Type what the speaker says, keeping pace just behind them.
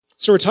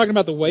So we're talking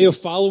about the way of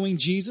following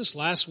Jesus.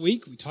 Last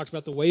week, we talked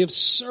about the way of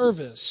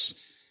service.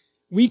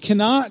 We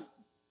cannot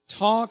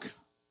talk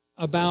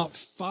about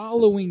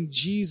following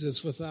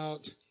Jesus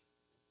without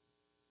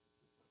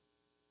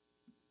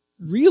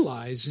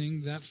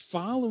realizing that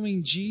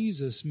following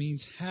Jesus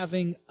means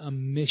having a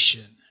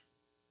mission.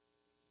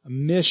 A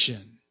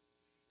mission.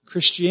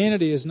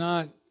 Christianity is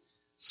not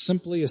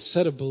simply a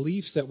set of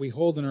beliefs that we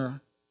hold in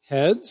our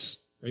heads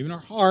or even our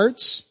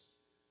hearts,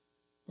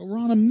 but we're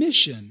on a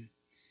mission.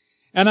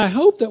 And I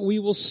hope that we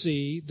will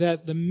see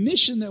that the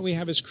mission that we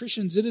have as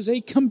Christians, it is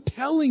a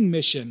compelling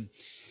mission.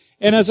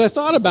 And as I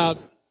thought about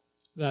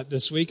that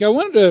this week, I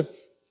wanted to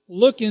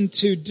look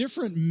into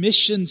different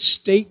mission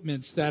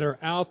statements that are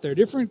out there,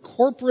 different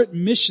corporate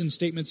mission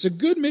statements. A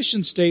good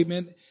mission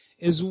statement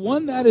is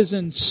one that is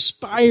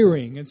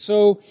inspiring. And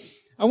so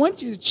I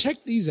want you to check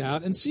these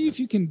out and see if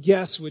you can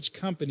guess which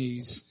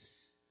companies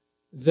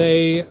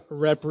they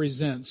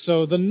represent.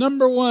 So the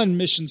number one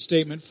mission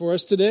statement for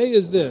us today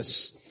is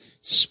this: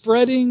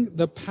 spreading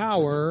the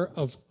power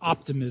of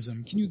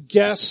optimism. Can you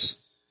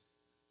guess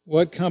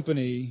what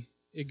company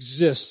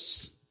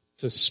exists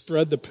to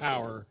spread the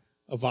power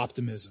of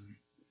optimism?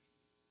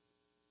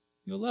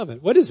 You'll love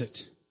it. What is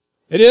it?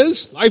 It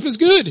is Life is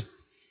Good.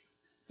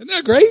 Isn't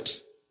that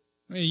great?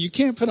 I mean, you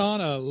can't put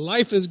on a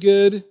Life is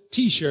Good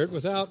t-shirt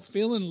without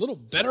feeling a little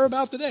better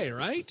about the day,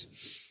 right?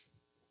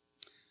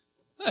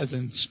 That's an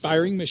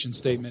inspiring mission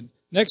statement.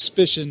 Next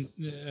mission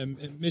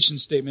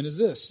statement is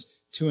this: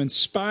 to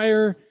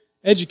inspire,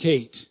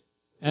 educate,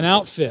 and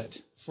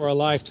outfit for a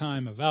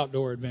lifetime of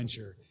outdoor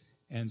adventure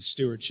and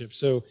stewardship.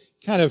 So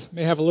kind of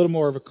may have a little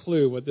more of a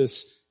clue what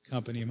this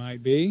company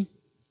might be.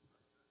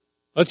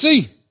 Let's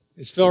see.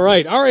 It's Phil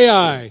Wright,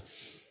 REI.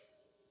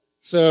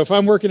 So if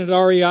I'm working at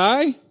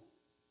REI,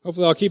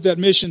 hopefully I'll keep that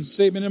mission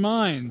statement in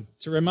mind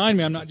to remind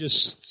me I'm not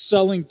just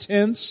selling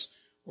tents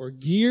or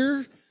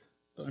gear,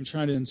 but I'm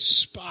trying to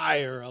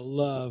inspire a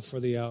love for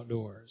the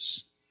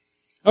outdoors.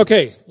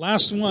 Okay,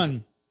 last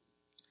one.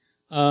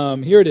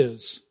 Here it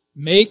is.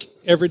 Make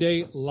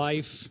everyday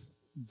life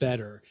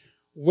better.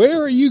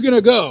 Where are you going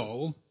to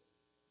go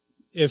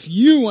if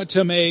you want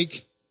to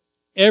make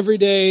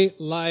everyday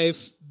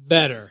life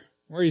better?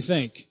 Where do you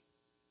think?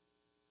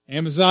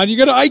 Amazon. You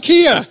go to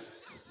IKEA.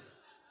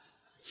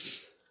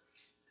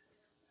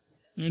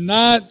 You're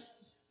not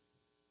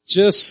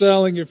just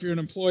selling, if you're an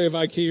employee of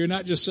IKEA, you're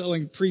not just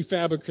selling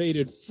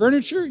prefabricated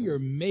furniture, you're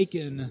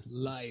making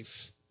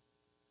life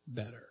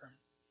better.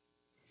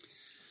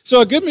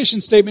 So a good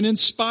mission statement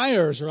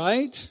inspires,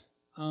 right?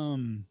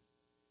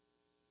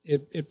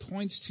 It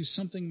points to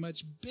something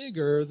much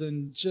bigger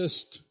than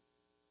just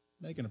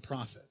making a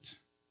profit.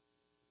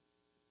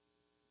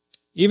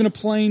 Even a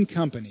plain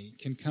company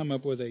can come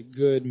up with a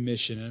good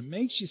mission, and it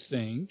makes you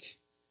think,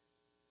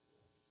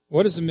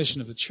 what is the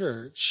mission of the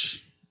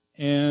church?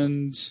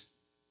 And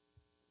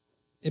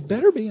it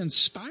better be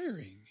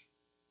inspiring,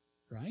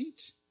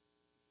 right?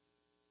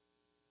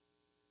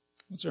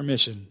 What's our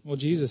mission? Well,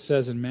 Jesus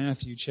says in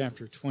Matthew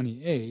chapter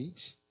 28,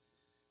 he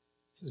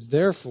says,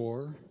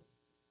 therefore,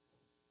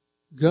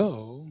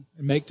 go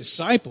and make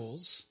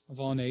disciples of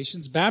all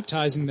nations,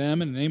 baptizing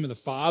them in the name of the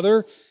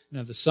Father and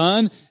of the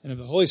Son and of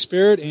the Holy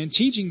Spirit, and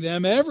teaching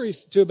them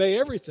to obey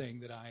everything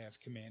that I have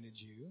commanded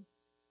you.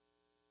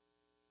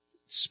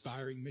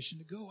 Inspiring mission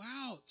to go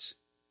out,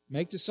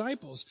 make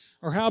disciples.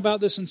 Or how about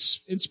this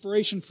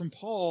inspiration from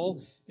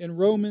Paul in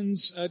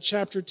Romans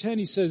chapter 10?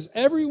 He says,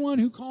 everyone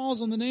who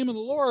calls on the name of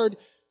the Lord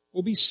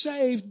will be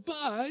saved,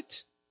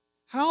 but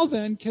how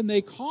then can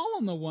they call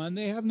on the one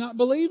they have not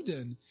believed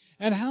in?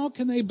 And how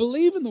can they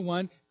believe in the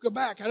one? Go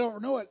back, I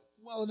don't know it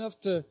well enough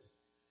to...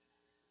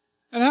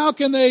 And how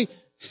can they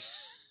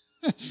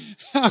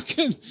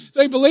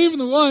believe in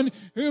the one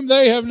whom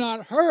they have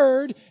not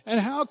heard?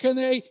 And how can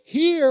they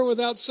hear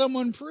without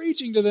someone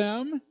preaching to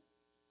them?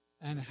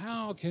 And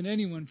how can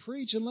anyone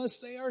preach unless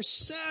they are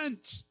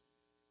sent?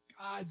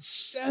 God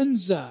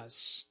sends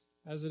us.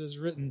 As it is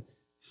written,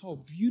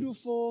 how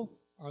beautiful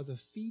are the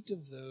feet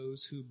of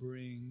those who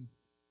bring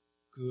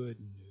good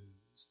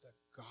news, the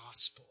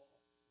gospel.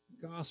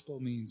 The gospel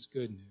means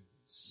good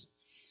news.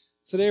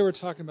 Today we're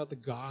talking about the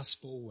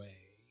gospel way.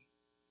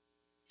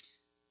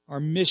 Our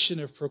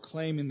mission of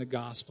proclaiming the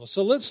gospel.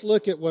 So let's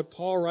look at what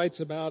Paul writes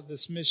about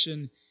this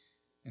mission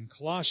in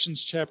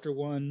Colossians chapter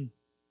 1,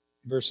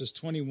 verses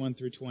 21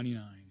 through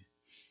 29.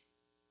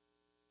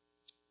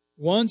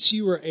 Once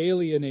you were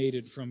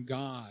alienated from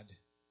God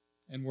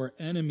and were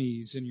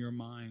enemies in your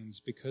minds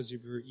because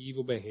of your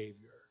evil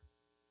behavior.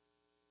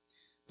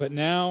 But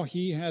now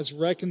he has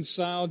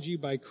reconciled you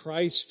by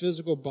Christ's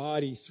physical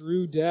body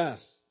through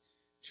death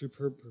to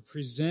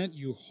present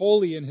you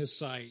holy in his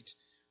sight,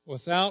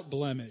 without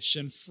blemish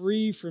and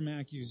free from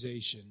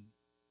accusation.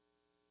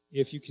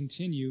 If you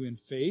continue in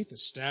faith,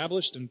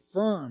 established and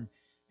firm,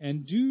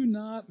 and do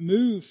not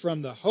move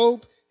from the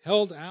hope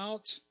held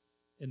out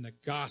in the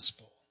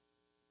gospel.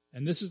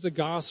 And this is the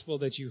gospel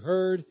that you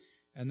heard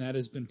and that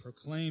has been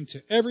proclaimed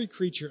to every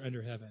creature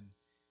under heaven,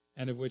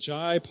 and of which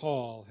I,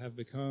 Paul, have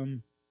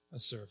become a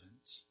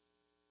servant.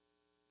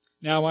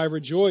 Now I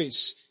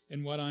rejoice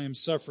in what I am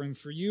suffering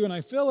for you, and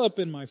I fill up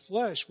in my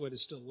flesh what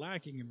is still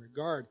lacking in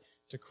regard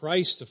to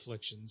Christ's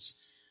afflictions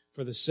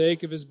for the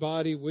sake of his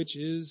body, which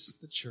is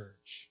the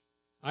church.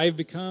 I have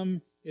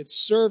become its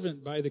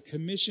servant by the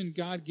commission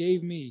God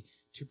gave me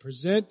to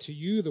present to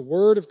you the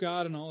word of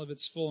God in all of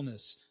its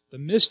fullness, the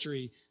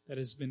mystery that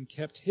has been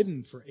kept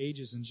hidden for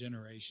ages and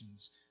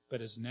generations,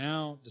 but is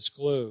now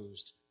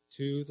disclosed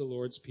to the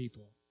Lord's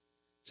people.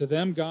 To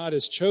them God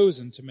has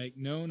chosen to make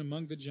known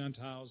among the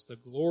Gentiles the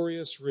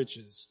glorious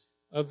riches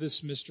of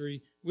this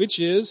mystery, which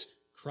is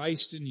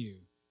Christ in you,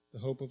 the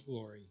hope of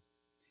glory.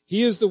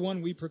 He is the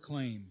one we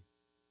proclaim,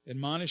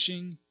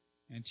 admonishing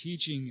and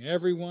teaching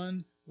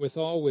everyone with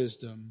all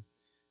wisdom,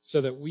 so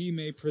that we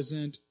may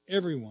present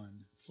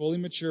everyone fully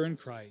mature in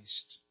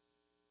Christ.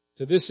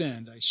 To this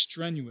end, I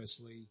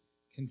strenuously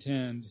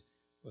contend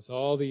with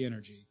all the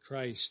energy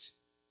Christ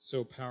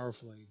so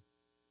powerfully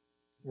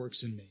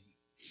works in me.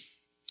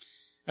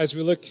 As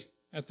we look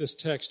at this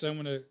text, I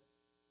want to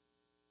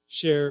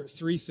share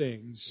three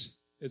things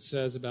it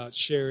says about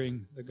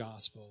sharing the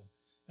gospel.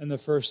 And the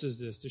first is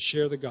this, to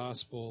share the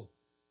gospel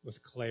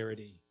with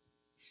clarity.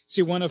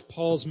 See, one of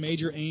Paul's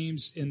major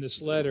aims in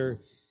this letter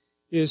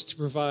is to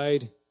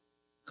provide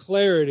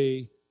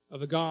clarity of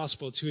the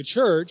gospel to a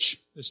church,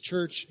 this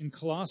church in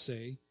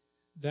Colossae,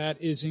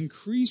 that is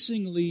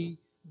increasingly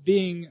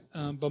being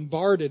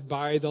bombarded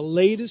by the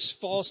latest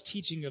false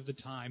teaching of the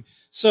time.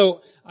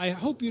 So I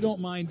hope you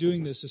don't mind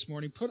doing this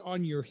morning. Put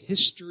on your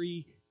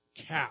history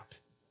cap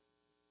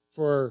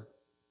for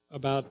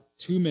about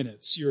 2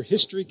 minutes. Your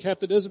history cap,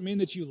 that doesn't mean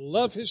that you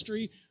love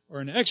history or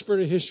an expert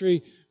at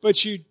history,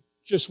 but you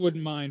just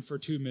wouldn't mind for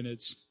 2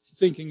 minutes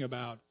thinking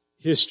about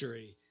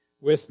history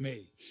with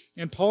me.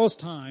 In Paul's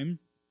time,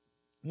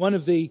 one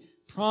of the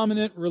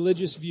prominent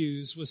religious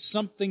views was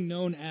something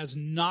known as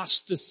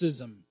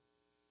Gnosticism.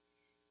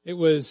 It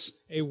was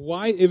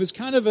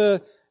kind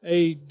of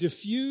a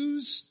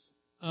diffuse,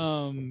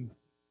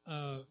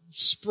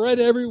 spread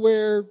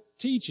everywhere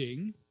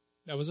teaching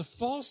that was a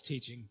false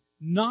teaching.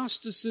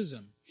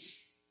 Gnosticism.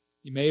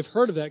 You may have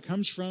heard of that. It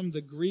comes from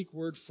the Greek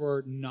word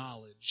for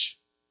knowledge.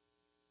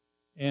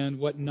 And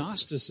what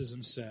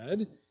Gnosticism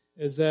said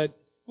is that,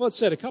 well, it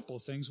said a couple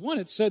of things. One,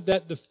 it said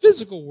that the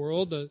physical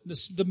world,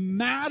 the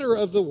matter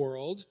of the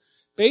world,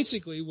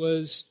 basically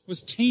was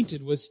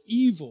tainted, was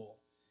evil.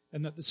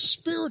 And that the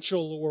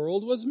spiritual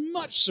world was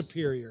much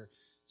superior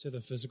to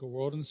the physical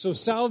world. And so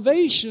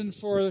salvation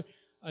for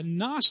a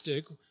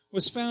Gnostic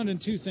was found in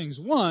two things.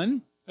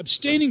 One,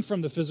 abstaining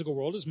from the physical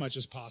world as much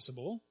as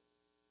possible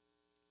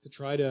to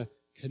try to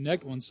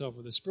connect oneself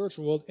with the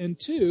spiritual world. And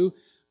two,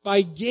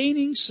 by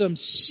gaining some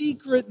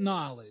secret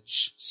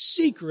knowledge.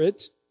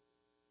 Secret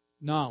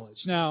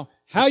knowledge. Now,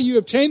 how you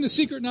obtain the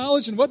secret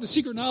knowledge and what the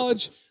secret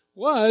knowledge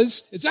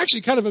was, it's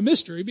actually kind of a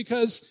mystery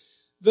because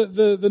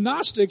the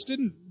Gnostics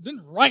didn't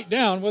write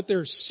down what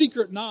their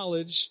secret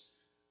knowledge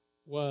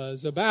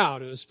was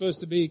about. It was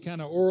supposed to be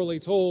kind of orally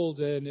told,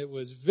 and it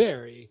was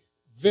very,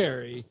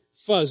 very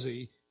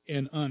fuzzy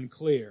and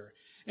unclear.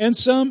 And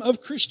some of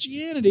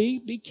Christianity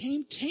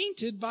became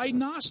tainted by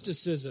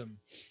Gnosticism.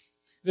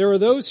 There were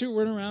those who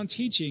went around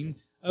teaching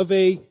of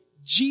a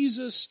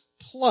Jesus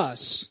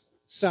plus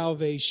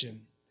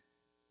salvation.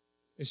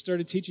 They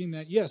started teaching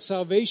that, yes,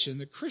 salvation,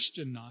 the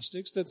Christian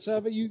Gnostics,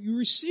 that you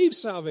receive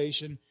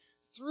salvation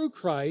through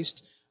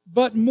Christ,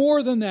 but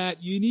more than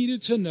that, you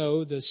needed to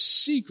know the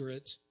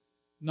secret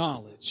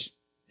knowledge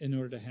in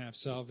order to have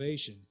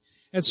salvation.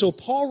 And so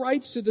Paul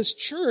writes to this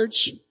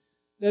church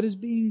that is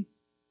being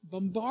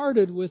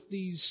bombarded with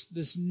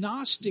this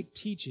Gnostic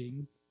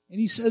teaching, and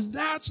he says,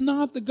 that's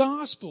not the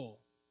gospel.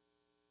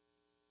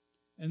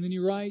 And then he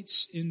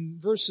writes in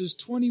verses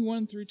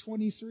 21 through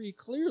 23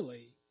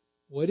 clearly,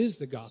 what is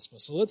the gospel?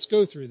 So let's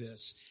go through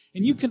this.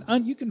 And you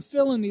can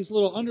fill in these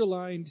little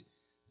underlined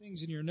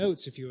things in your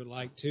notes if you would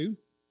like to.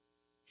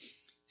 It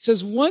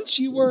says, once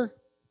you were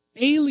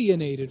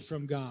alienated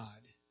from God,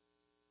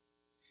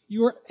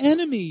 you were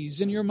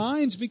enemies in your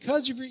minds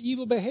because of your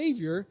evil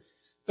behavior,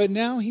 but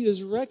now he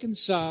has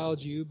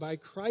reconciled you by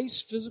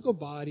Christ's physical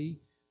body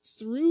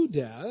through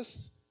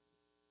death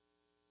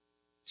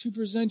to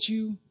present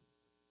you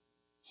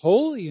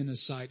holy in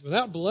his sight,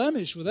 without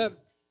blemish,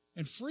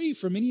 and free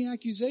from any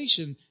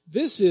accusation.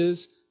 This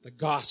is the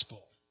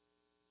gospel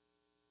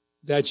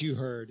that you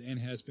heard and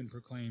has been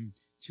proclaimed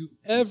to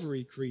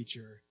every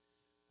creature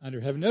under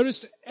heaven.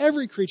 Notice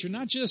every creature,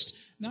 not just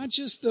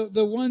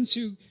the ones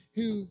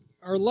who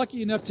are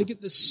lucky enough to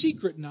get the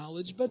secret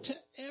knowledge, but to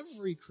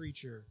every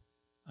creature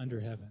under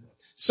heaven.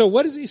 So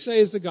what does he say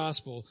is the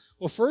gospel?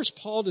 Well, first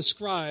Paul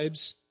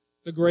describes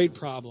the great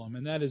problem,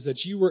 and that is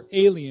that you were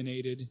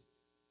alienated,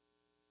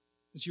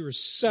 that you were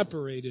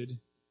separated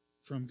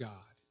from God.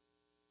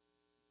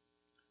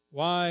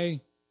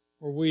 Why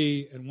were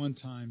we at one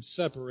time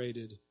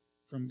separated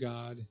from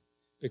God?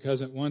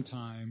 Because at one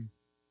time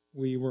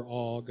we were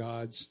all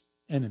God's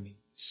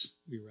enemies.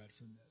 We read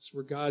from this.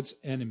 We're God's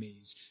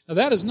enemies. Now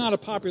that is not a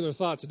popular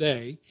thought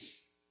today,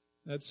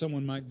 that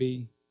someone might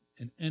be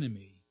an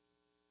enemy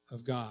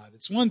of God.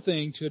 It's one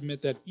thing to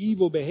admit that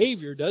evil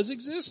behavior does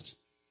exist,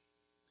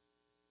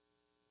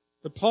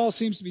 But Paul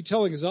seems to be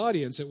telling his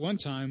audience at one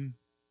time,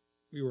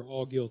 we were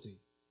all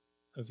guilty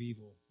of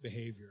evil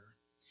behavior.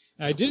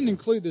 And I didn't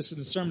include this in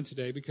the sermon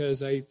today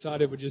because I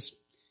thought it would just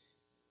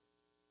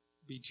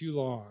be too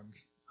long.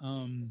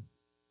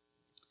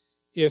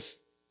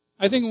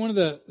 I think one of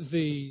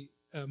the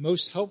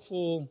most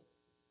helpful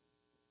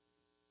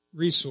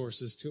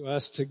resources to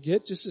us to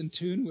get just in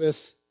tune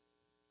with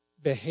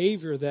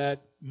behavior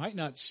that might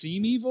not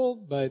seem evil,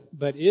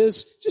 but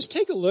is, just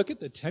take a look at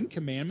the Ten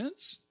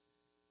Commandments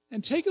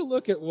and take a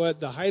look at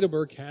what the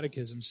Heidelberg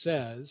Catechism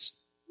says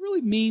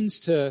really means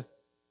to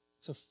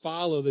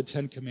follow the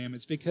Ten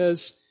Commandments.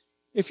 Because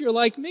if you're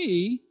like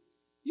me,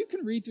 you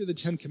can read through the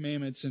Ten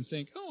Commandments and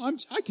think, oh,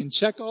 I can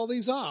check all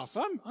these off.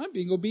 I'm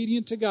being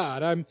obedient to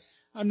God. I'm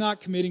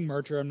not committing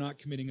murder. I'm not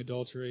committing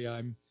adultery.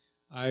 I'm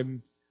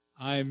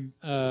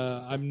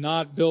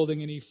not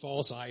building any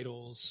false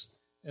idols.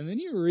 And then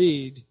you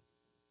read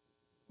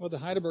what the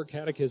Heidelberg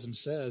Catechism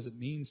says it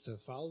means to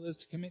follow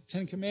those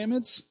Ten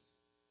Commandments,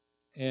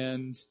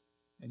 and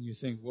you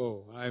think,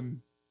 whoa,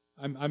 I'm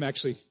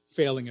actually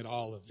failing at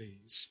all of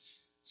these.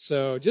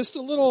 So just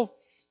a little,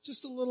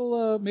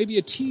 maybe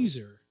a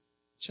teaser.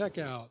 Check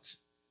out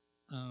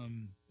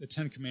the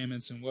Ten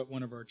Commandments and what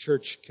one of our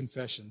church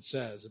confessions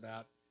says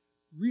about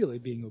really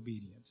being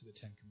obedient to the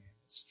Ten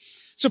Commandments.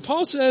 So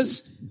Paul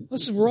says,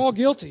 listen, we're all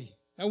guilty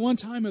at one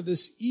time of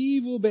this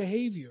evil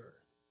behavior.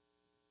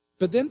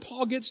 But then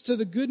Paul gets to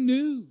the good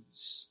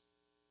news.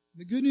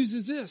 The good news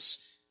is this.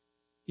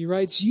 He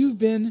writes, you've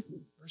been,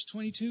 verse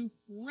 22,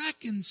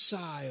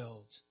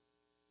 reconciled.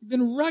 You've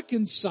been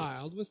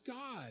reconciled with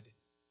God.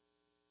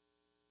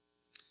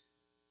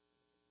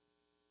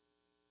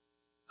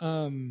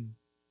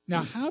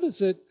 Now, how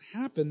does it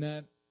happen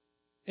that,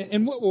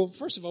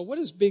 first of all, what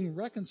does being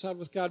reconciled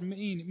with God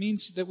mean? It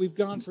means that we've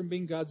gone from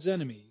being God's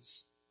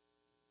enemies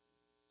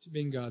to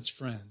being God's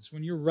friends.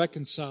 When you're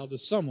reconciled to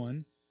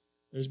someone,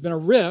 there's been a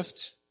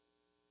rift.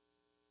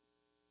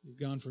 You've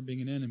gone from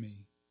being an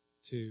enemy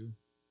to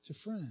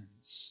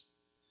friends.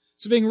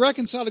 So being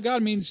reconciled to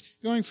God means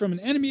going from an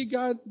enemy of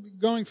God,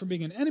 going from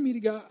being an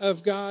enemy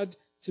of God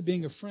to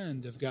being a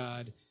friend of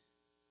God.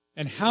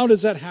 And how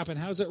does that happen?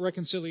 How does that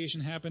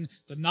reconciliation happen?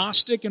 The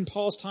Gnostic in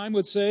Paul's time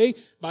would say,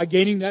 by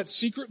gaining that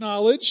secret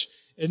knowledge.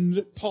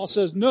 And Paul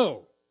says,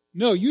 no,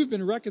 you've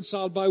been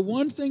reconciled by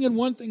one thing and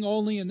one thing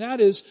only, and that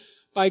is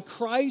by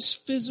Christ's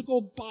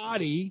physical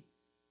body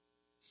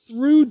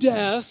through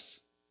death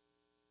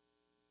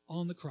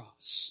on the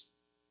cross.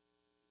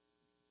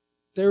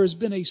 There has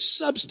been a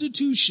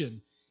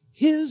substitution.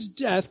 His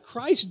death,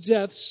 Christ's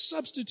death,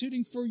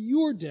 substituting for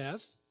your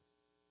death,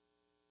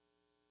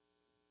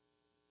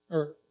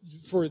 or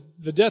for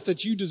the death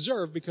that you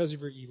deserve because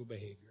of your evil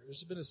behavior.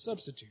 There's been a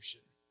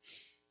substitution.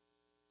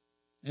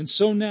 And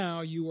so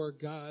now you are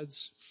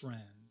God's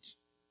friend,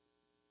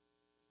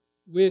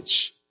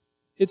 which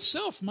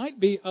itself might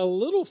be a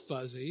little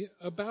fuzzy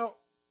about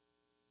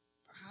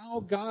how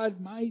God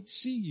might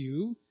see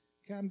you.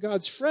 I'm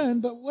God's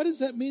friend, but what does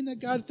that mean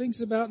that God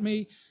thinks about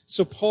me?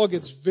 So Paul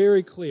gets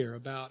very clear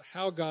about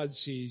how God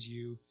sees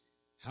you.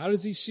 How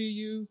does he see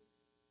you?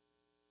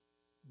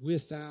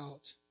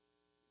 Without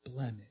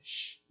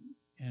blemish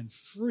and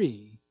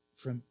free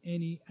from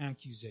any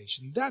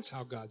accusation. That's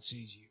how God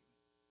sees you.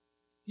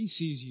 He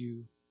sees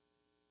you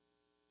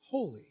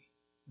holy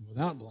and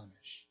without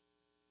blemish.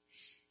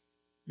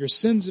 Your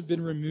sins have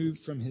been removed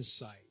from his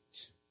sight.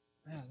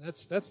 Man,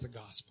 that's the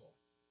gospel.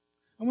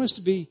 I want us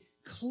to be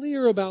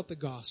clear about the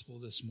gospel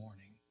this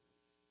morning.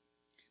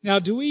 Now,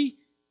 do we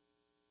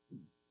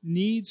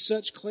need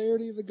such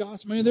clarity of the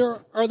gospel? I mean,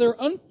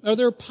 are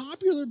there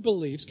popular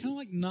beliefs, kind of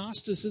like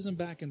Gnosticism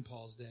back in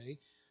Paul's day?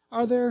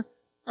 Are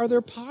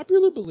there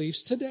popular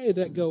beliefs today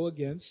that go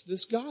against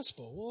this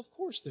gospel? Well, of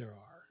course there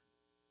are.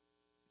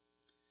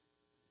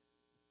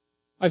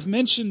 I've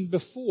mentioned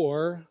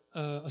before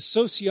a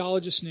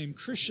sociologist named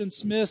Christian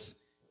Smith.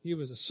 He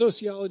was a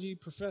sociology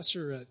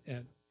professor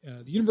at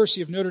the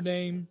University of Notre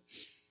Dame.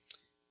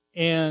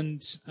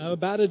 And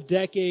about a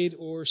decade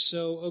or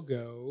so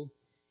ago,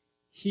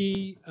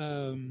 he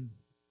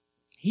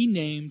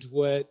named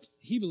what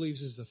he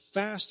believes is the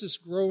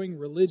fastest growing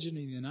religion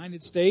in the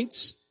United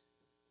States.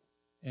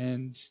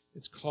 And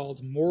it's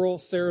called moral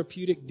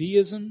therapeutic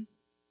deism.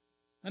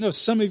 I know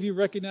some of you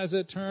recognize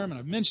that term, and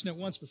I've mentioned it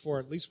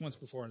at least once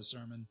before in a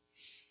sermon.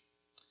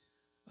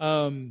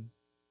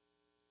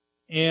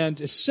 And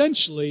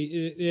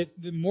essentially,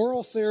 the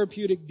moral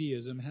therapeutic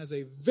deism has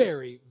a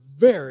very,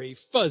 very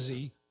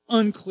fuzzy,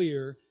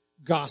 unclear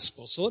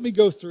gospel. So let me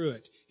go through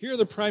it. Here are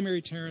the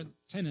primary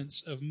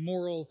tenets of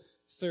moral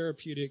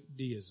therapeutic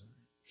deism.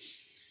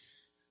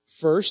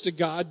 First, a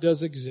God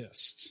does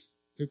exist,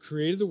 who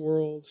created the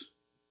world,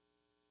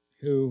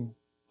 who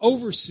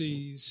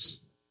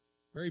oversees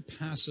very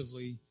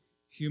passively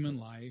human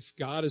life.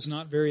 God is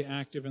not very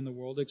active in the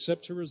world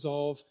except to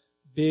resolve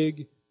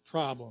big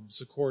problems,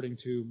 according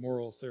to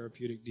moral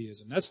therapeutic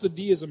deism. That's the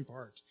deism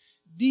part.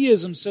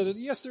 Deism said that,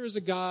 yes, there is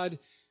a God.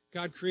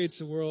 God creates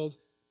the world.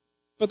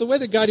 But the way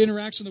that God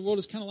interacts in the world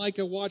is kind of like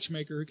a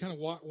watchmaker who kind of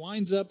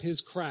winds up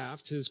his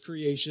craft, his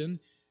creation,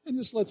 and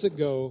just lets it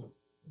go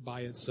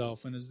by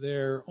itself and is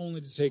there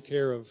only to take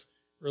care of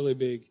really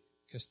big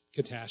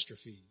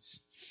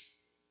catastrophes.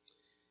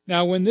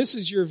 Now, when this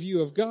is your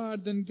view of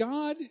God, then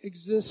God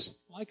exists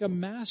like a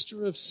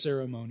master of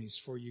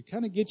ceremonies for you,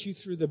 kind of get you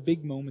through the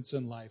big moments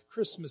in life,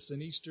 Christmas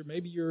and Easter,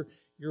 maybe your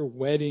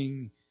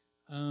wedding,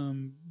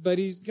 but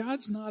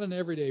God's not an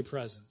everyday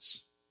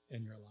presence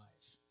in your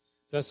life.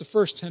 So that's the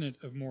first tenet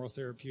of moral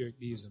therapeutic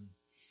deism.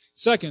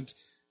 Second,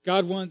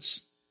 God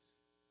wants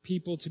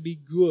people to be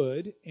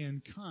good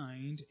and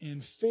kind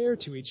and fair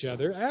to each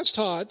other, as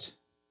taught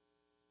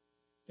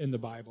in the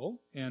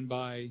Bible and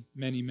by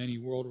many, many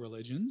world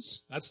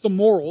religions. That's the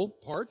moral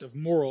part of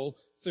moral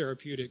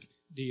therapeutic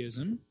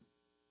deism.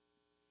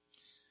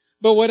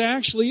 But what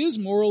actually is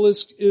moral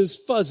is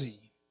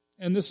fuzzy.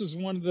 And this is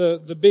one of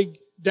the big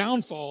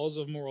downfalls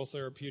of moral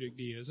therapeutic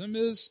deism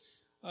is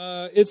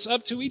it's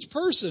up to each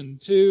person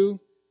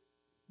to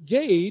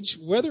gauge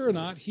whether or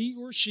not he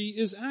or she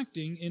is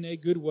acting in a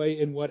good way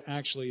in what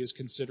actually is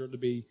considered to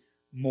be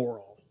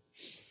moral.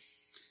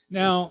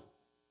 Now,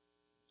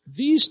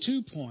 these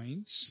 2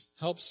 points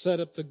help set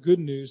up the good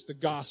news, the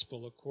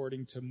gospel,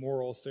 according to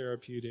moral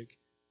therapeutic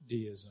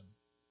deism.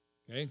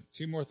 Okay,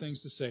 2 more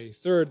things to say.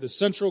 Third, the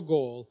central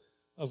goal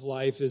of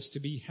life is to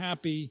be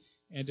happy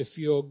and to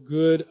feel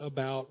good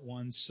about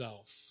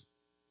oneself.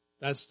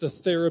 That's the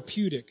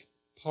therapeutic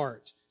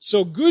part.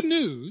 So good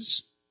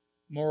news,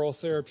 moral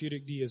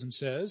therapeutic deism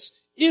says,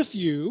 if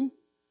you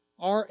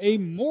are a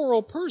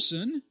moral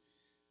person,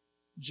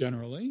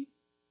 generally,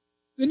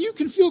 then you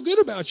can feel good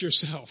about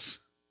yourself.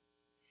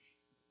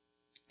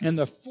 And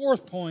the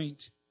 4th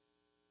point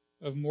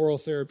of moral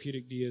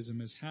therapeutic deism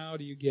is how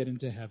do you get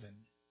into heaven?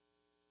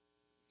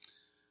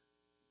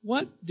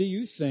 What do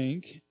you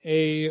think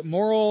a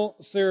moral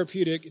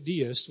therapeutic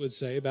deist would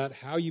say about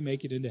how you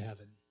make it into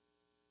heaven?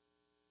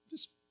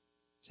 Just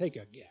take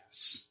a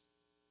guess.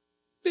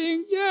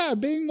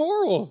 Being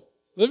moral.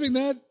 Living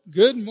that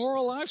good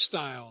moral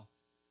lifestyle.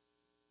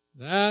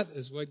 That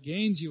is what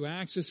gains you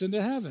access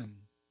into heaven.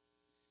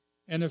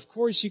 And of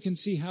course, you can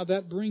see how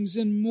that brings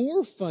in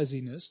more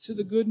fuzziness to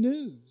the good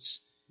news.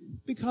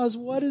 Because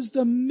what is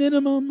the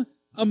minimum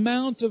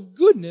amount of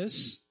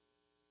goodness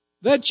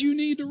that you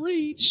need to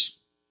reach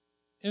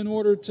in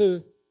order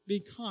to be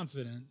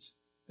confident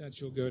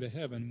that you'll go to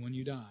heaven when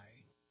you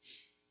die?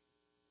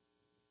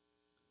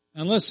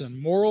 And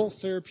listen, moral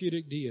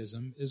therapeutic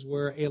deism is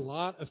where a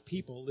lot of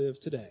people live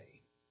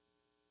today.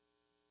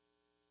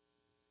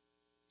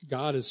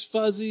 God is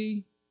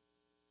fuzzy.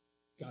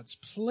 God's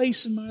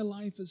place in my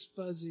life is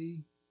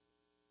fuzzy.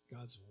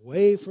 God's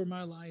way for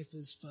my life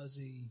is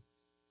fuzzy.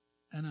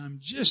 And I'm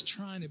just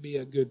trying to be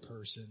a good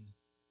person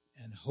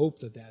and hope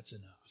that that's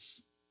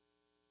enough.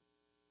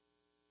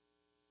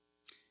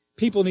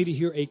 People need to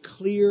hear a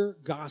clear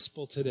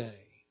gospel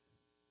today.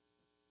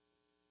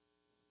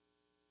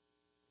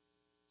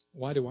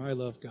 Why do I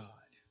love God?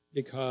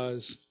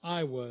 Because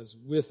I was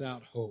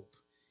without hope.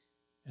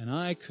 And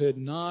I could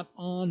not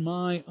on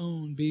my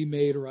own be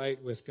made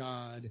right with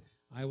God.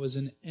 I was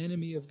an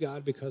enemy of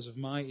God because of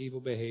my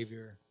evil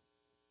behavior.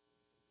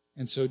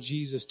 And so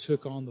Jesus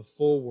took on the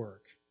full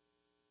work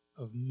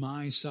of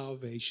my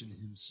salvation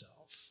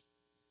himself.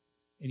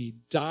 And he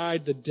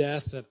died the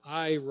death that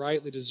I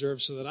rightly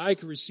deserved so that I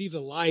could receive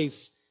the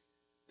life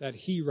that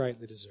he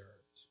rightly deserved.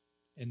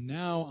 And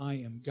now I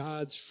am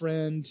God's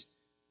friend,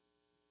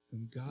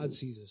 whom God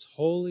sees as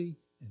holy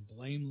and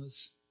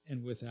blameless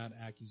and without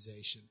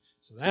accusation.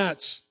 So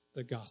that's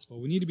the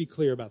gospel. We need to be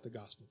clear about the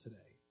gospel today.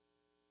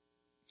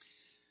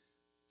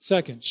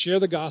 Second, share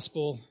the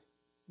gospel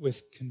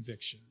with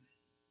conviction.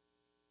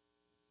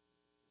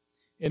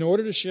 In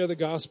order to share the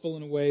gospel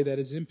in a way that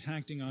is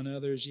impacting on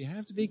others, you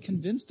have to be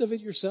convinced of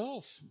it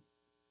yourself.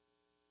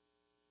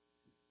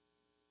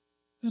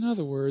 In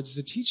other words,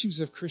 the teachings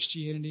of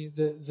Christianity,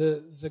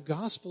 the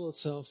gospel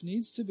itself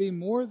needs to be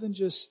more than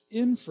just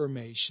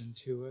information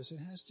to us. It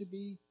has to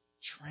be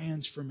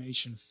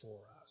transformation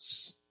for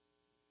us.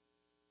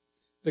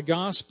 The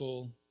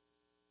gospel,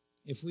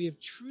 if we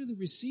have truly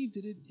received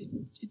it,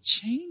 it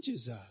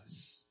changes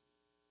us.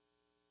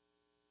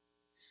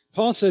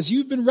 Paul says,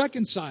 you've been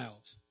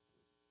reconciled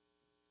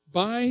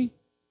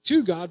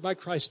to God by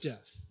Christ's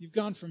death. You've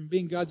gone from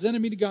being God's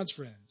enemy to God's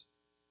friend.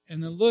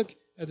 And then look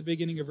at the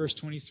beginning of verse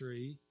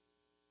 23.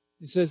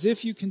 It says,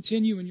 if you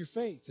continue in your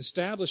faith,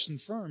 established and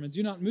firm, and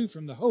do not move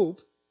from the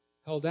hope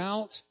held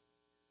out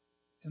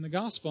in the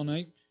gospel.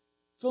 Now,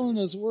 fill in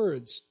those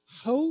words,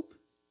 hope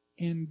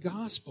and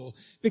gospel.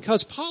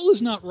 Because Paul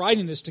is not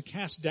writing this to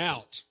cast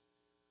doubt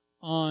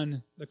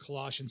on the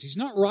Colossians. He's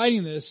not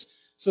writing this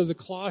so the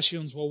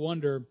Colossians will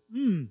wonder,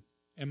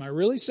 am I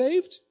really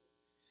saved?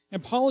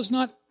 And Paul is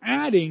not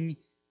adding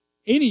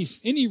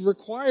any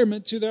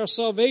requirement to their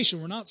salvation.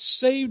 We're not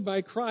saved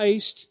by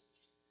Christ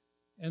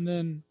and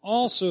then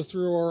also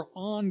through our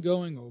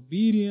ongoing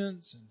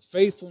obedience and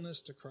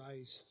faithfulness to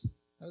Christ.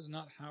 That is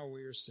not how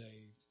we are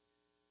saved.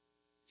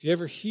 If you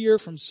ever hear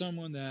from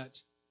someone that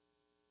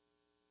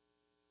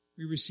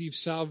we receive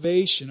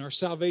salvation, our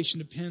salvation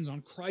depends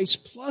on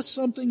Christ plus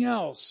something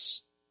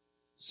else,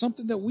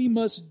 something that we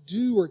must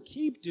do or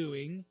keep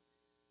doing,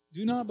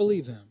 do not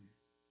believe them.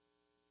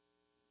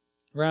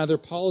 Rather,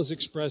 Paul is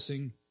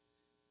expressing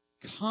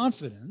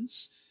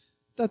confidence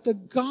that the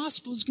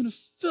gospel is going to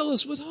fill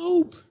us with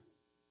hope.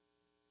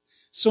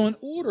 So in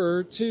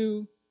order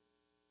to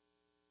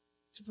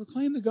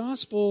proclaim the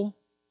gospel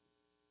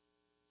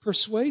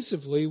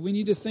persuasively, we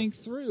need to think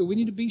through. We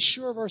need to be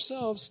sure of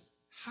ourselves.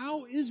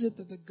 How is it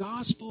that the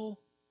gospel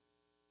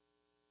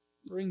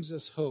brings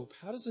us hope?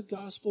 How does the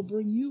gospel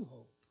bring you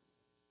hope?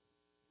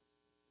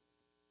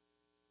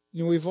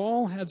 You know, we've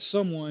all had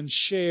someone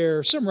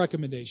share some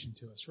recommendation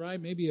to us,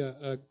 right? Maybe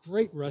a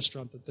great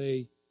restaurant that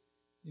they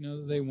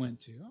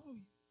went to. Oh,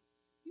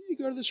 you need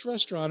to go to this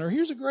restaurant, or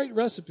here's a great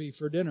recipe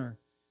for dinner.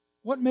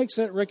 What makes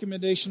that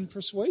recommendation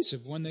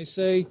persuasive? When they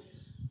say,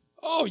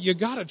 oh, you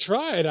got to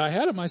try it. I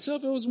had it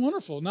myself. It was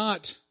wonderful.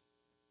 Not,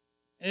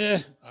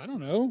 I don't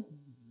know.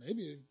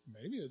 Maybe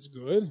it's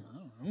good. I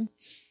don't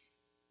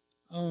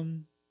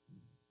know.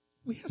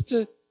 We have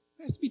to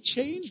be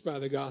changed by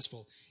the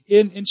gospel.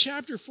 In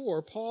chapter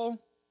 4, Paul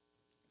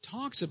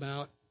talks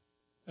about,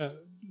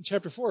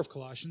 chapter 4 of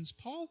Colossians,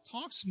 Paul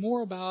talks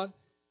more about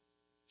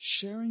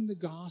sharing the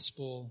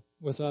gospel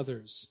with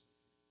others.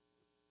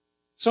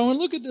 So I want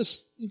to look at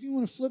this. If you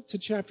want to flip to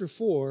chapter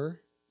 4,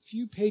 a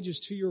few pages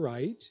to your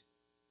right,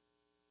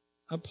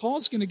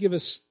 Paul's going to give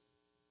us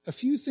a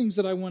few things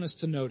that I want us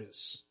to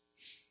notice.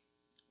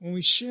 When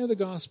we share the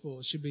gospel,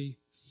 it should be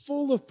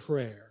full of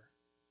prayer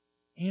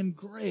and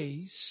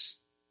grace,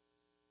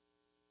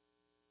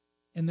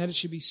 and that it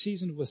should be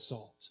seasoned with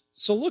salt.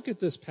 So look at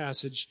this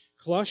passage,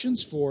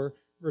 Colossians 4,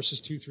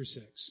 verses 2 through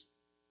 6.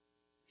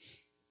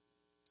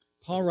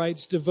 Paul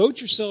writes, devote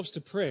yourselves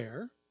to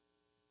prayer,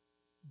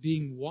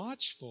 being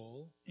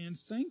watchful and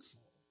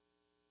thankful.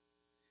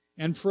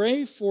 And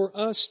pray for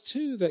us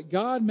too, that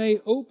God may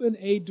open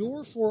a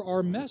door for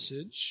our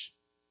message,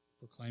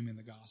 proclaiming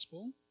the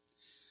gospel,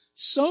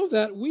 so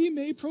that we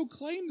may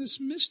proclaim this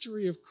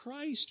mystery of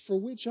Christ for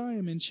which I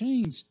am in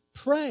chains.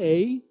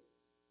 Pray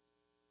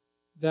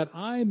that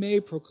I may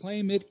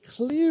proclaim it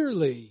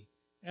clearly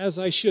as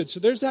I should. So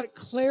there's that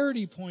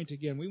clarity point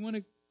again. We want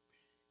to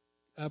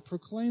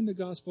proclaim the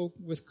gospel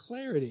with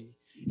clarity.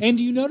 And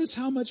do you notice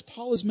how much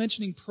Paul is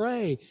mentioning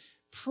pray?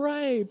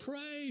 Pray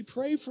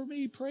for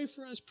me, pray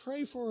for us,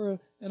 pray for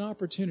an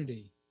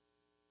opportunity.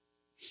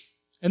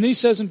 And then he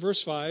says in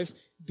verse 5,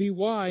 be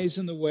wise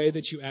in the way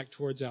that you act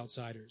towards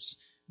outsiders.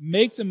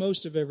 Make the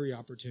most of every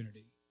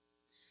opportunity.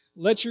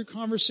 Let your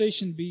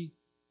conversation be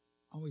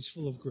always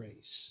full of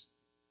grace,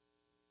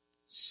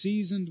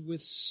 seasoned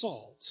with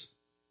salt,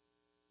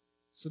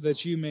 so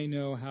that you may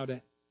know how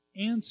to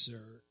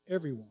answer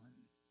everyone.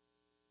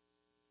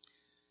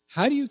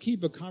 How do you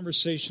keep a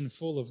conversation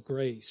full of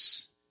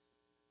grace?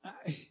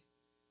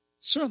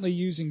 Certainly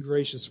using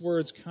gracious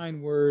words,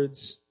 kind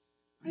words.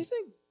 I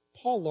think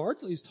Paul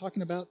largely is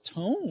talking about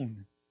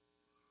tone.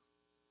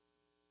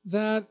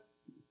 That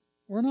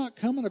we're not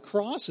coming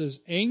across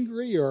as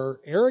angry or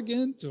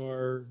arrogant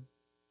or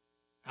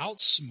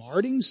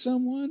outsmarting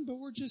someone, but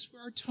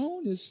our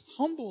tone is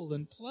humble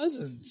and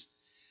pleasant.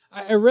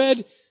 I've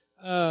read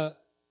that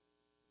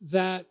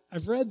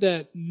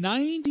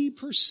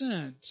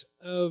 90%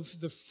 of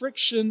the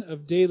friction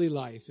of daily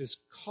life is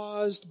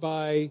caused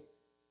by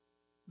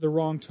the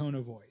wrong tone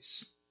of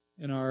voice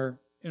in our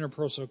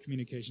interpersonal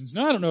communications.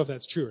 Now, I don't know if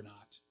that's true or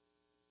not.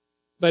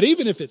 But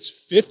even if it's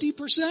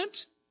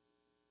 50%,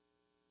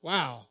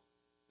 wow,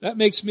 that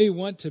makes me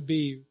want to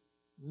be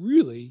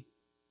really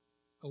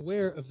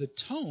aware of the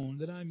tone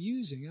that I'm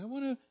using. I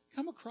want to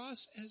come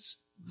across as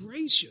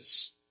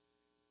gracious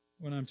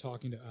when I'm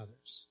talking to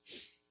others.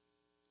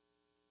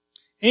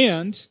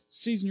 And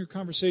season your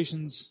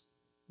conversations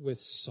with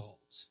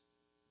salt.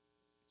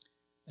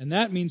 And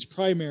that means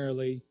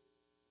primarily,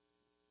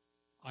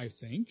 I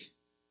think,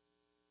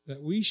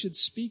 that we should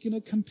speak in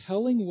a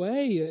compelling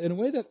way, in a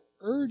way that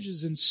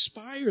urges,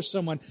 inspires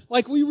someone,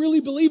 like we really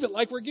believe it,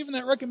 like we're giving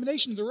that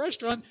recommendation to the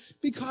restaurant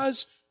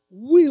because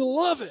we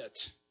love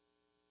it,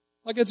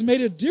 like it's made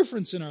a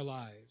difference in our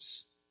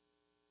lives.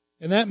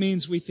 And that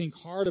means we think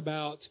hard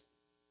about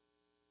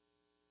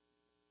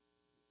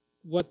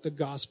what the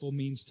gospel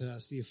means to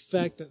us, the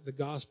effect that the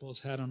gospel has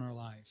had on our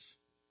life.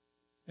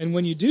 And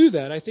when you do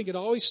that, I think it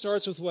always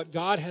starts with what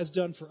God has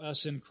done for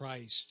us in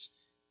Christ.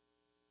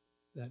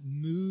 That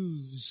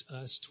moves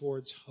us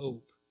towards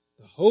hope.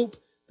 The hope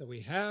that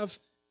we have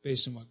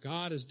based on what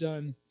God has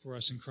done for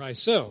us in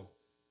Christ. So,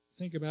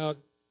 think about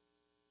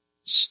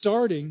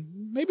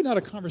starting, maybe not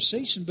a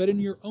conversation, but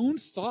in your own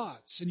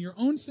thoughts, in your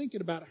own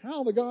thinking about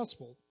how the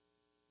gospel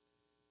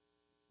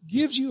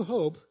gives you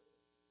hope.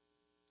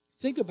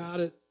 Think about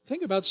it.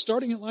 Think about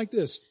starting it like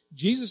this.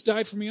 Jesus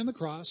died for me on the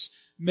cross,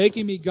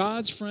 making me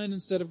God's friend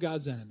instead of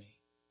God's enemy.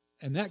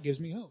 And that gives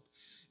me hope.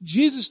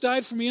 Jesus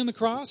died for me on the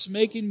cross,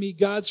 making me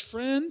God's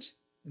friend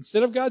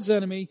instead of God's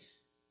enemy.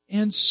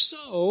 And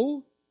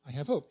so, I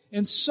have hope.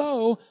 And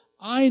so,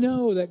 I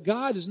know that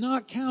God does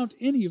not count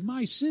any of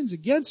my sins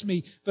against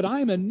me, but I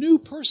am a new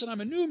person,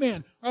 I'm a new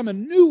man, or I'm a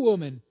new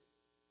woman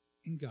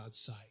in God's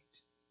sight.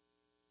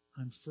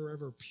 I'm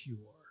forever pure.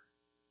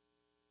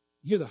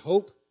 You hear the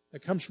hope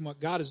that comes from what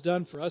God has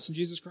done for us in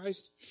Jesus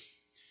Christ?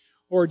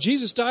 Or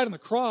Jesus died on the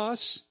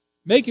cross,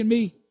 making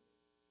me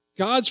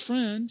God's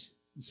friend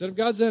instead of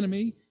God's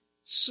enemy,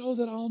 so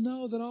that I'll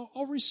know that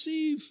I'll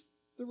receive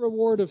the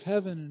reward of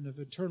heaven and of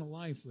eternal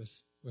life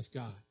with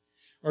God.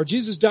 Or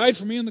Jesus died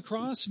for me on the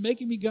cross,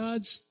 making me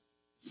God's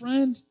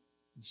friend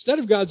instead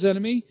of God's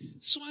enemy,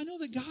 so I know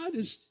that God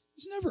is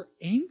never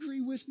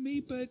angry with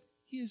me, but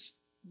He is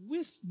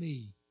with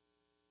me.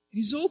 And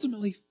He's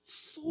ultimately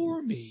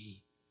for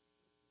me.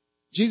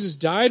 Jesus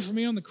died for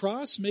me on the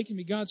cross, making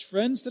me God's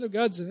friend instead of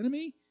God's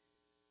enemy.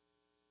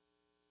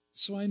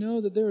 So I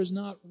know that there is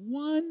not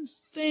one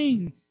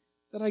thing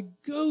that I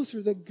go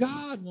through that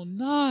God will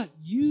not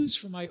use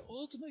for my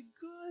ultimate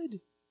good,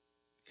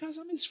 because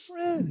I'm His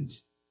friend.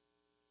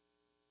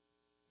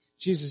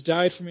 Jesus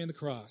died for me on the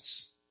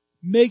cross,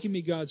 making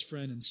me God's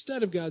friend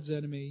instead of God's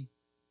enemy.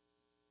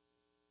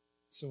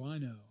 So I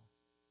know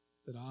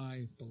that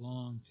I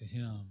belong to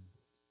Him.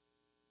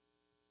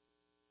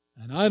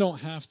 And I don't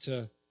have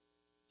to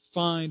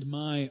find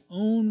my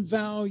own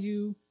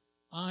value.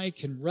 I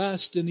can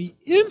rest in the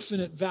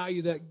infinite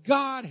value that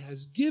God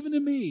has given to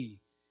me,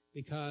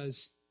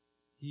 because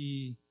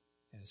He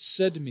has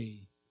said to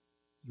me,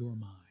 "You're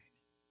mine.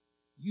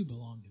 You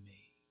belong to me."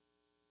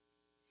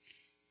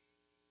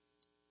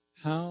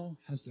 How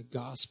has the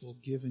gospel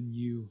given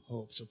you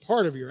hope? So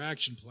part of your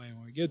action plan,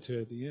 when we get to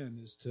it at the end,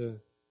 is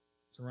to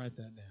write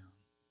that down.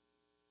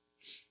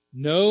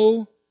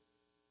 Know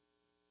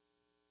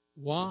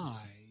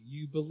why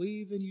you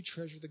believe and you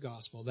treasure the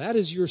gospel. That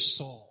is your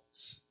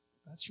salt.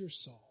 That's your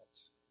salt.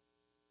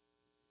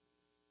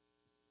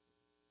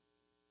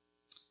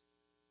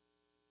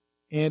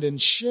 And in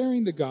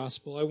sharing the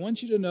gospel, I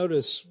want you to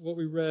notice what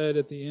we read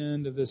at the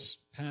end of this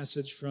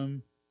passage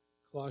from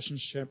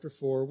Colossians chapter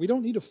 4. We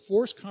don't need to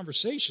force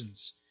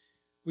conversations.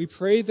 We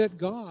pray that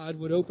God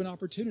would open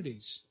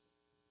opportunities.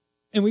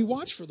 And we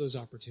watch for those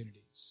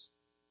opportunities.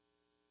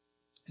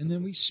 And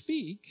then we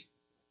speak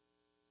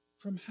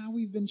from how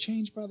we've been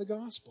changed by the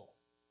gospel.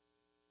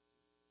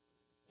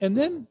 And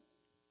then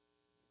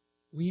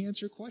we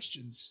answer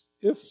questions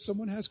if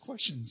someone has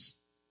questions.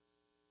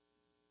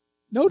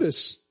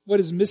 Notice what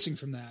is missing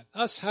from that.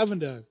 Us having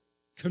to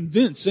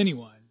convince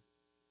anyone.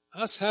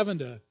 Us having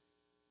to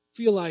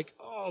feel like,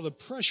 oh, the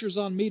pressure's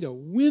on me to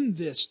win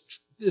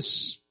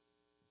this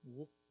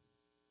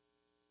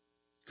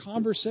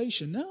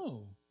conversation.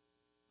 No.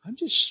 I'm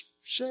just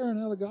sharing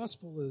how the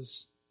gospel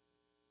has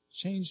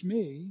changed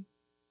me.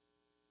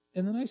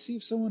 And then I see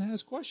if someone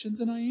has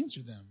questions and I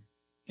answer them.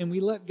 And we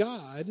let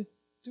God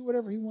do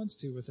whatever He wants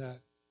to with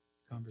that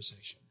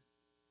conversation.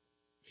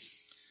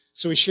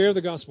 So we share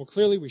the gospel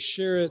clearly. We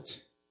share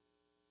it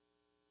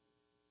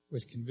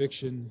with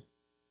conviction.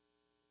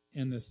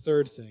 And the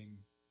third thing,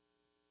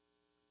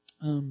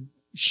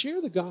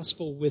 share the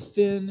gospel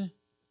within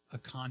a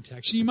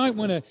context. You might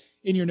want to,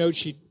 in your note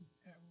sheet,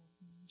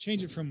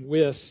 change it from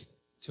with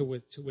to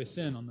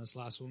within on this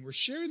last one. We're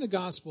sharing the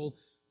gospel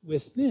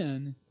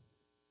within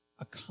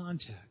a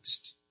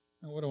context.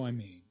 Now, what do I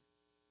mean?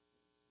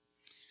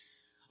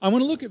 I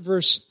want to look at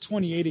verse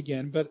 28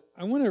 again, but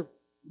I want to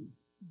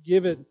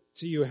give it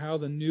to you how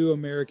the New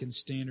American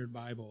Standard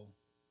Bible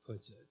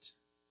puts it,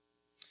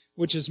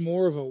 which is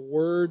more of a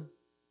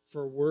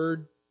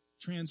word-for-word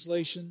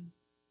translation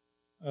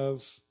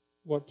of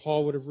what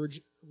Paul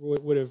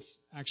would have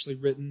actually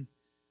written.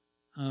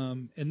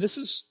 And this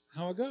is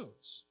how it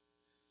goes.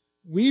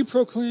 We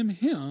proclaim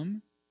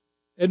Him,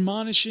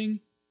 admonishing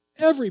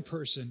every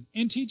person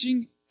and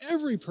teaching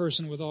every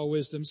person with all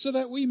wisdom, so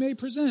that we may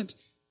present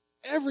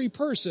every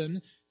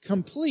person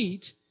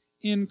complete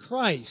in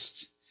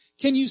Christ.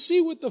 Can you see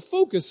what the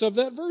focus of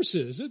that verse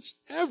is? It's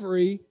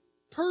every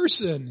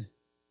person.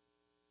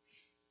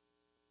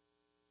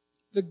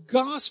 The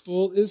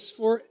gospel is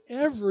for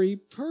every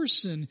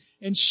person.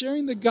 And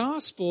sharing the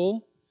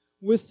gospel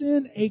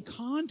within a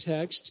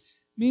context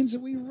means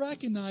that we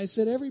recognize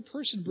that every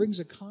person brings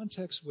a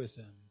context with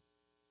them.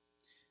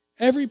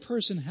 Every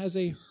person has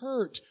a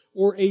hurt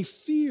or a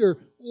fear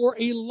or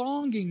a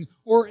longing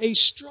or a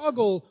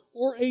struggle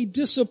or a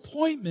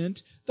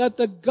disappointment that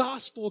the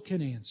gospel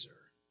can answer.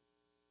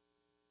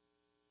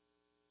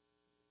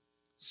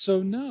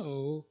 So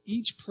know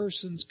each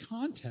person's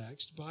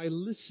context by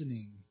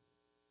listening,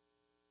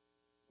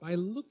 by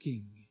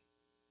looking.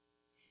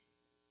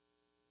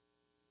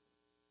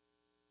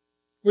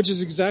 Which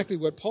is exactly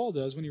what Paul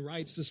does when he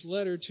writes this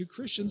letter to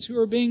Christians who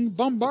are being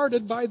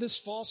bombarded by this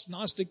false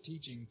Gnostic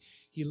teaching.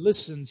 He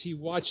listens, he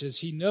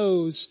watches, he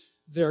knows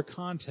their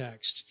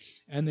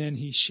context, and then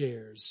he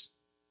shares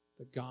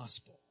the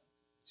gospel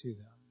to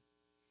them.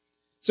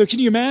 So can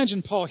you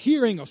imagine Paul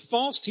hearing of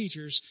false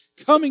teachers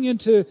coming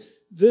into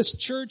this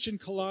church in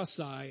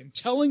Colossae and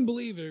telling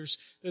believers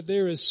that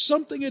there is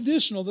something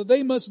additional that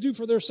they must do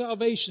for their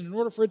salvation in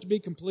order for it to be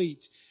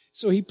complete?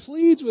 So he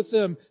pleads with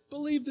them,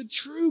 believe the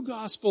true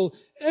gospel.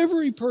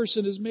 Every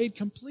person is made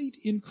complete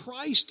in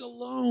Christ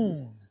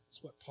alone.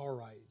 That's what Paul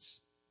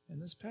writes in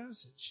this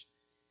passage.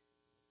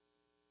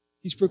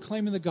 He's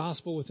proclaiming the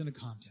gospel within a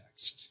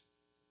context.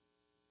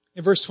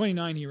 In verse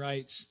 29 he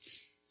writes,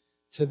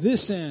 "To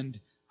this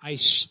end I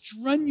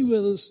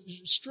strenuously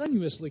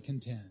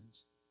contend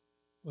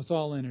with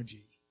all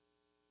energy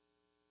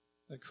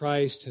that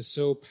Christ has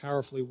so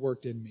powerfully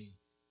worked in me."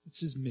 It's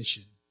his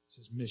mission. It's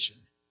his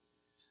mission.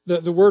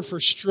 The word for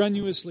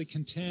strenuously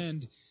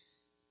contend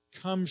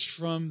comes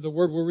from the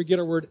word where we get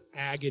our word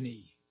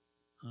agony.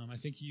 I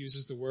think he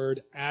uses the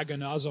word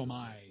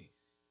agonizomai.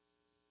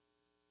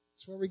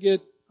 That's where we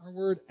get our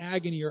word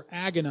agony or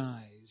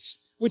agonize,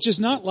 which is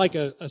not like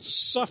a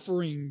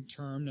suffering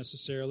term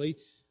necessarily.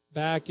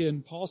 Back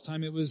in Paul's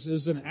time, it was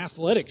an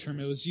athletic term.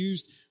 It was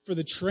used for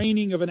the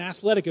training of an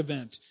athletic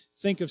event.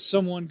 Think of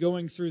someone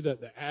going through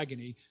the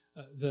agony,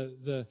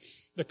 the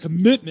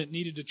commitment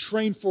needed to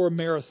train for a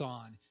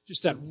marathon,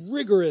 just that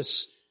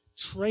rigorous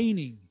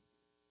training.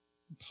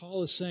 And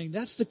Paul is saying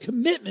that's the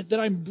commitment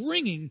that I'm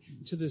bringing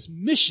to this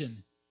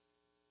mission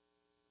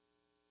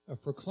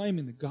of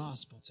proclaiming the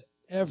gospel to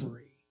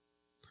every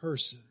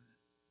person,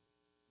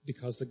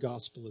 because the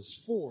gospel is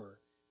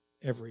for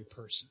every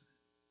person.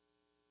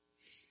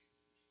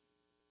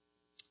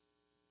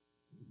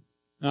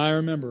 Now, I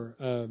remember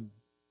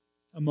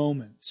a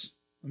moment.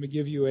 Let me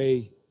give you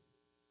a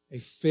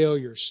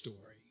failure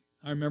story.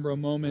 I remember a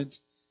moment.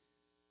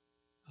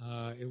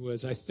 I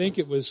think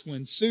it was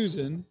when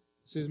Susan,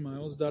 my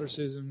oldest daughter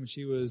Susan, when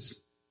she was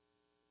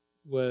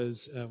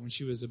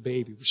a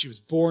baby. She was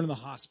born in the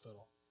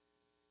hospital.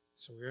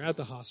 So we were at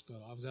the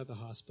hospital. I was at the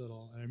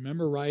hospital. And I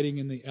remember riding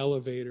in the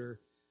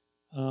elevator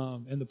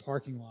in the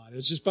parking lot. It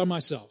was just by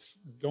myself,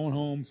 going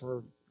home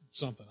for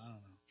something. I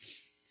don't know.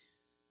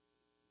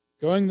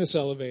 Going in this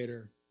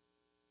elevator.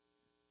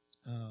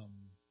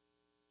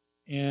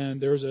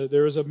 And there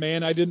was a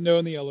man I didn't know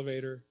in the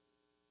elevator.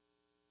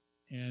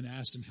 And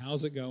asked him,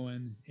 "How's it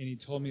going?" And he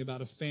told me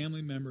about a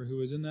family member who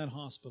was in that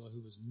hospital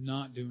who was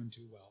not doing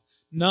too well.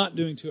 Not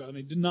doing too well. I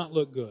mean, did not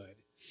look good.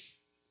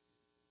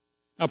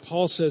 Now,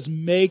 Paul says,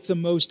 make the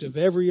most of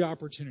every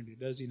opportunity,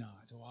 does he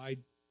not? Well,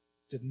 I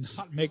did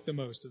not make the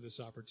most of this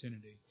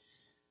opportunity.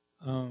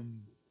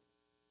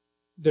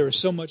 There was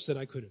so much that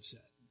I could have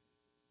said.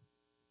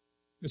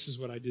 This is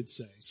what I did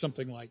say.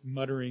 Something like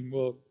muttering,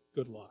 "Well,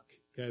 good luck."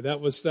 Okay,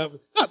 that was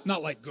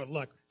not like good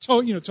luck.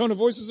 Tone of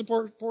voice is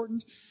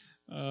important.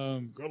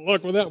 Good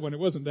luck with that one. It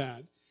wasn't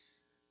that.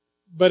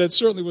 But it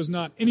certainly was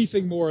not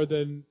anything more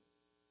than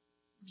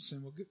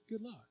saying, "Well,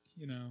 good luck."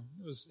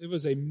 It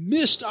was a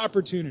missed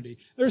opportunity.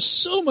 There's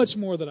so much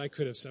more that I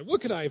could have said.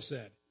 What could I have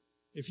said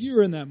if you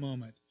were in that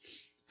moment?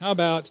 How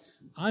about,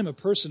 "I'm a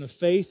person of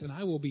faith and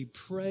I will be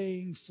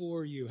praying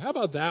for you"? How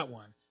about that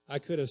one? I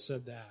could have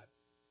said that.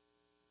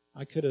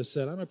 I could have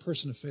said, "I'm a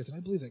person of faith and I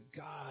believe that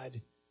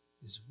God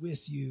is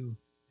with you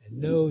and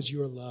knows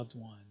your loved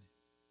one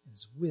and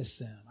is with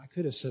them." I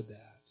could have said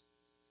that.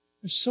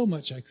 There's so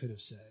much I could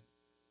have said.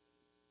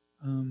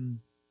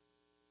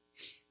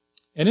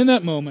 And in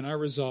that moment, I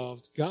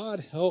resolved,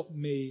 God help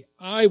me,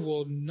 I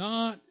will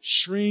not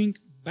shrink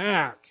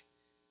back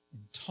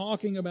in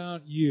talking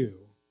about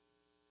you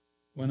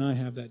when I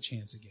have that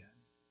chance again.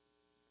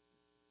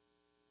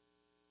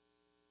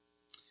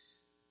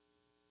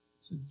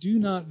 So do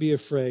not be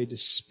afraid to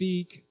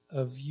speak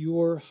of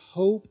your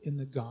hope in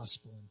the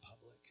gospel in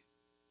public.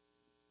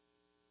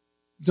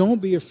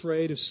 Don't be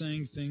afraid of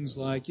saying things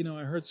like,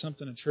 "I heard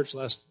something at church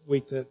last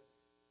week that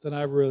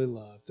I really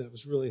loved, that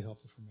was really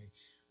helpful for me."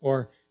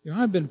 Or,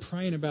 "I've been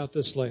praying about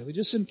this lately,"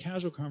 just in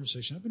casual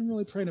conversation. "I've been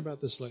really praying about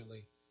this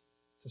lately,"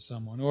 to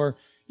someone. Or,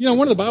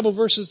 "One of the Bible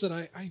verses that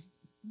I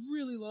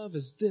really love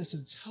is this,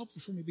 and it's helpful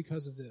for me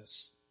because of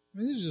this." I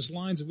mean, these are just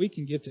lines that we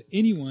can give to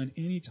anyone,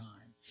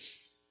 anytime.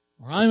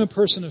 Or, "I'm a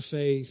person of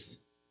faith,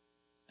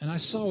 and I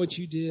saw what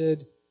you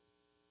did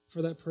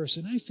for that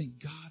person. I think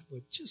God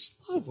would just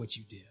love what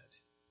you did."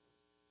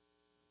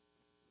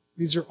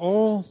 These are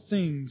all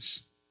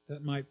things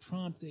that might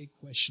prompt a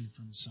question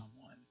from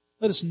someone.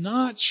 Let us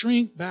not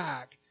shrink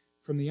back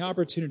from the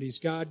opportunities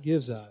God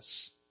gives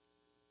us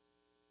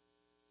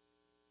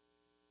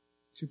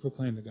to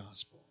proclaim the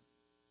gospel.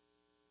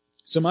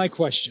 So my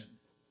question,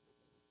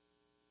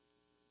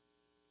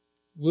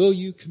 will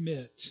you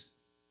commit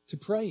to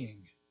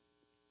praying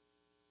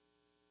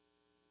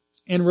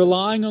and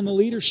relying on the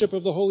leadership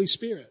of the Holy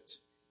Spirit,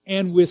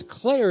 and with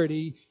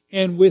clarity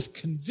and with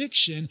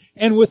conviction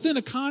and within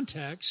a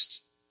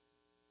context,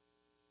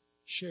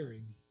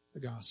 sharing the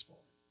gospel?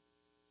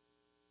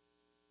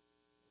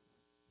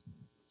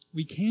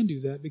 We can do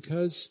that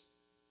because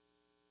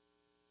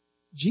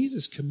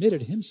Jesus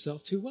committed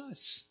himself to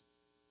us.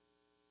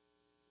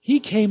 He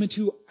came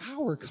into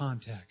our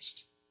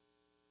context.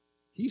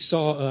 He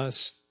saw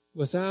us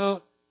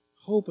without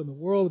hope in the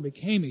world and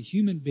became a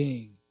human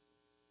being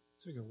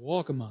so he could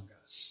walk among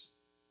us.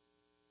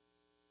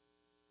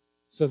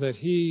 So that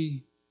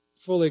he,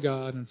 fully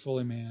God and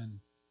fully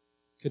man,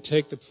 could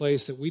take the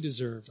place that we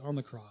deserved on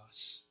the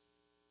cross,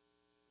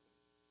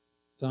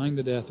 dying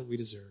the death that we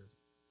deserved,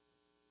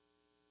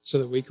 so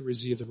that we could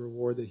receive the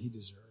reward that he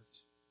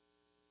deserved,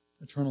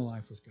 eternal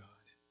life with God.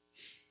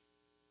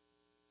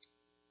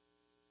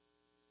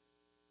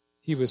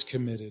 He was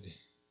committed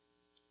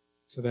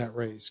to that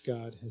race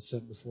God has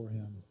set before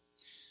him.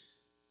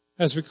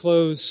 As we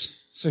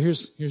close, so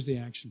here's the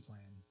action plan.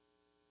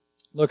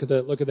 Look at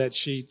that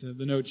sheet,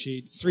 the note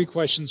sheet. 3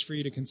 questions for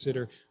you to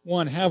consider.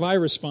 1, have I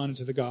responded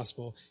to the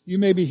gospel? You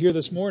may be here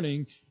this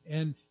morning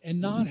and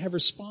not have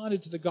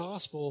responded to the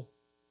gospel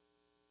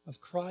of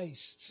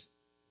Christ,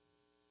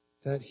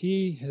 that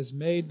he has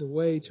made the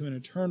way to an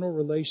eternal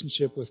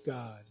relationship with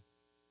God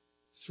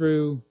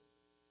through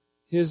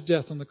his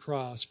death on the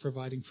cross,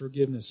 providing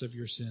forgiveness of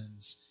your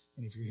sins.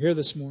 And if you're here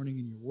this morning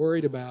and you're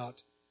worried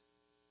about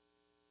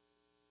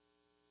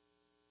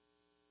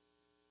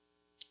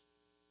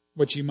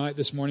what you might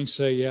this morning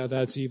say, yeah,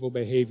 that's evil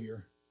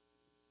behavior.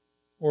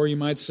 Or you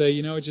might say,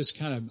 it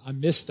just I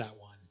missed that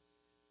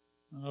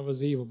one. It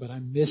was evil, but I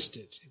missed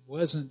it. It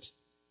wasn't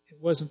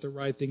the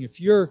right thing. If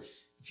you're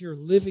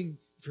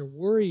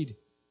worried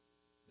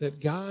that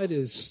God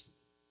is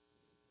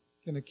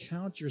going to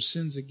count your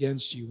sins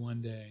against you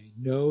one day,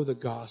 know the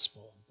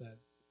gospel, that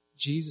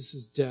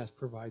Jesus' death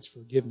provides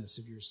forgiveness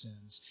of your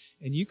sins.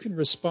 And you can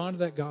respond to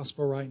that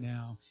gospel right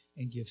now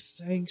and give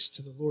thanks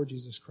to the Lord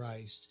Jesus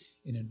Christ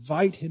and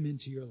invite him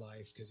into your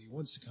life, because he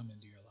wants to come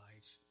into your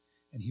life,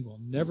 and he will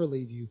never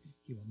leave you.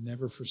 He will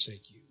never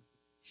forsake you.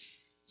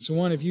 So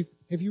 1,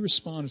 have you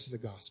responded to the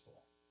gospel?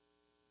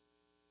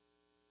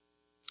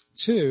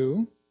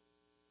 2,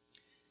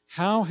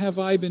 how have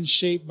I been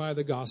shaped by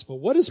the gospel?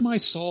 What is my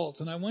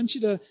salt? And I want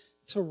you to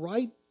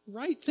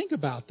think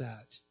about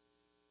that.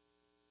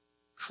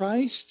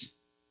 Christ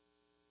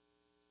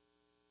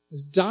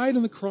has died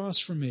on the cross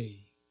for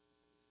me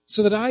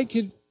so that I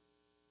could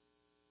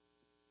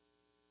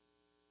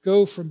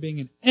go from being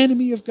an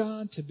enemy of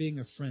God to being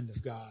a friend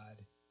of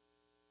God.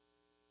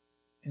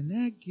 And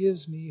that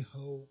gives me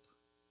hope.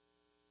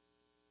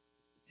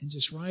 And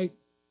just write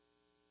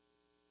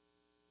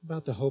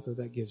about the hope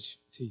that gives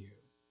to you.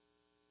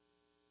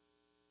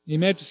 You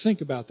may have to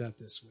think about that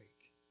this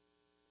week.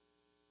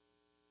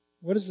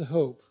 What is the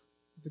hope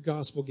the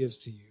gospel gives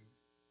to you?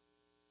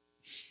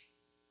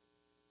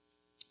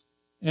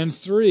 And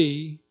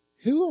 3,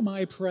 who am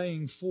I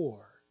praying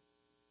for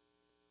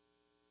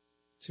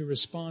to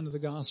respond to the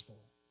gospel?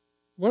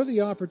 What are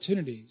the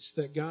opportunities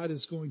that God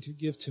is going to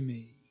give to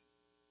me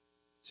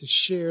to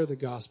share the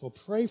gospel?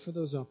 Pray for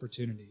those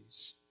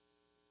opportunities.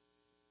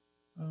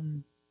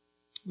 Will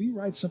you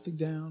write something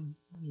down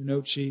on your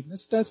note sheet?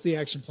 That's the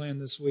action plan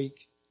this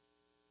week.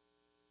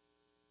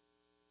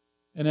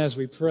 And as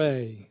we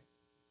pray,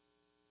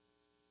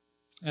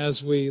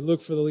 as we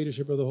look for the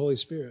leadership of the Holy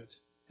Spirit,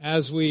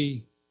 as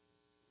we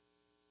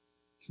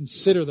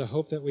consider the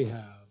hope that we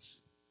have,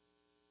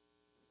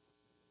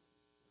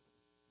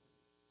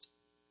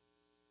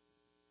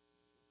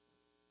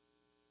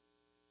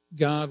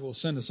 God will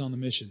send us on the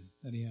mission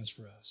that he has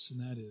for us, and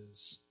that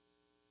is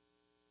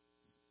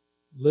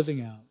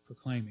living out,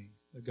 proclaiming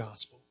the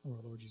gospel of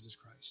our Lord Jesus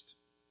Christ.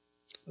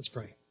 Let's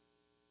pray.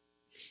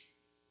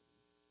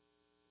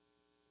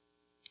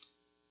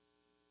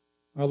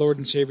 Our Lord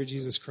and Savior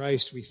Jesus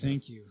Christ, we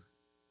thank you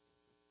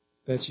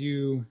that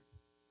you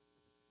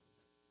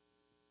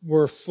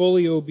were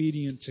fully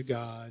obedient to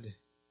God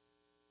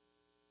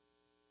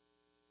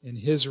in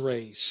his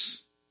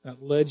race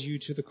that led you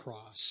to the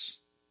cross,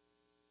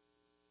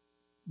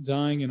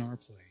 dying in our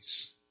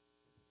place.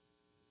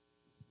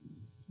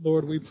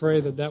 Lord, we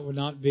pray that would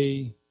not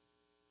be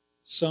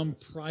some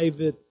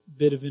private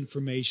bit of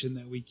information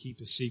that we keep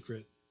a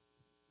secret,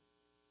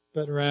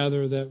 but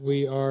rather that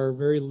we are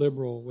very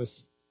liberal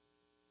with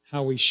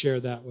how we share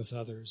that with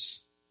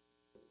others.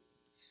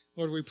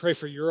 Lord, we pray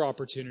for your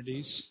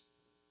opportunities.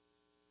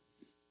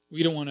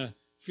 We don't want to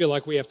feel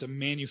like we have to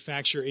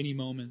manufacture any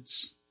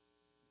moments,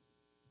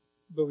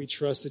 but we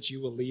trust that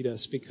you will lead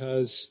us,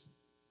 because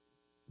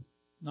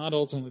not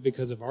ultimately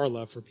because of our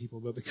love for people,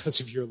 but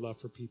because of your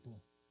love for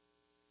people.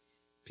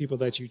 People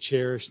that you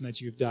cherish and that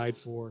you've died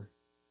for.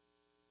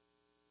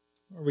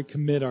 Lord, we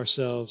commit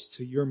ourselves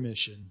to your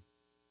mission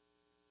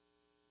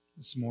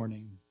this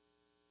morning.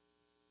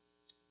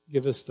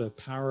 Give us the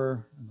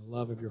power and the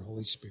love of your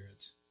Holy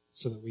Spirit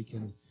so that we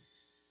can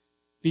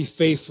be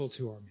faithful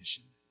to our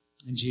mission.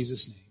 In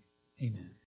Jesus' name, amen.